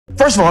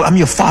First of all, I'm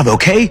your father,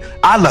 okay?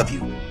 I love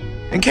you.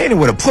 And Kanan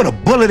would have put a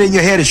bullet in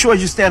your head as sure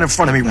as you stand in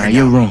front of me right now.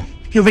 You're wrong.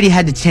 He already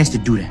had the chance to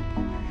do that.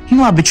 You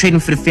know I betrayed him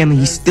for the family.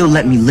 He still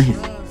let me live.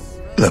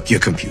 Look, you're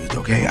confused,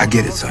 okay? I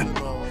get it, son.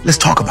 Let's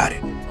talk about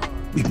it.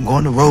 We can go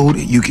on the road.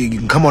 You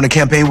can come on a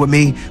campaign with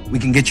me. We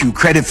can get you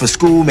credit for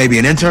school, maybe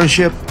an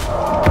internship.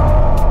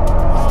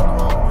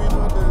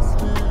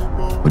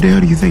 What the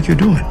hell do you think you're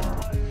doing?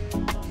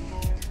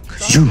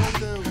 Cause you're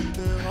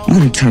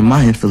gonna turn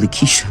mine in for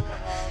Lakeisha.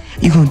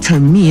 You're gonna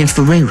turn me in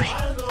for Ray Ray.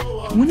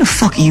 When the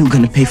fuck are you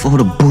gonna pay for all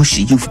the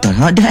bullshit you've done,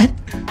 huh, Dad?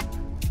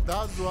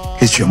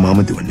 It's your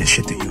mama doing this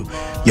shit to you.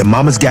 Your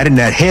mama's got in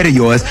that head of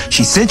yours.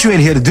 She sent you in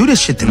here to do this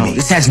shit to me. No,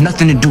 this has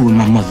nothing to do with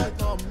my mother.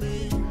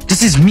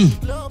 This is me.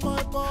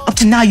 Up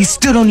to now, you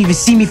still don't even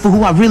see me for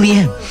who I really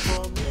am.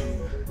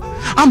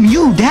 I'm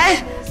you,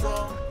 Dad.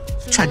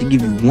 Tried to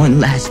give you one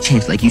last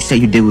chance like you said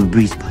you did with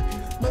Breeze, but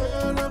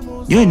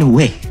you're in the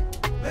way.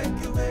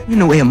 You're in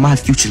the way of my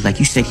future like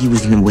you said he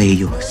was in the way of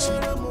yours.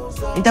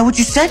 Ain't that what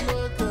you said?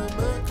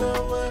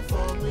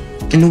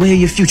 In the way of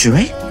your future,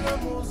 right?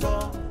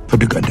 Put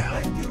the gun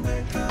down.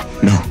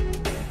 No.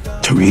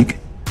 Tariq,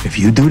 if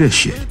you do this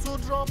shit,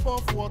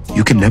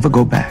 you can never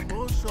go back.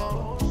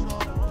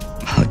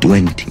 I'll do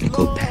anything to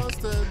go back.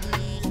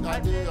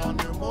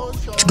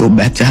 To go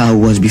back to how it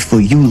was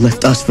before you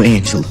left us for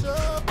Angela.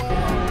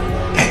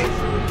 Hey,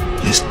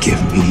 just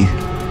give me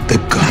the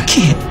gun. I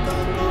can't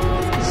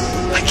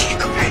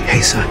go.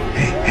 Hey, son.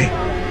 Hey.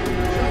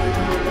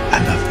 I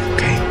love you,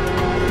 okay?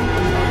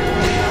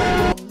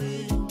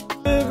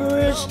 Big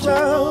rich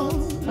town.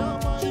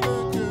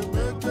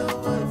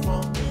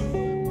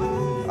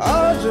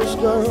 I just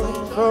come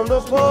from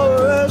the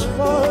poorest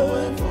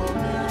part.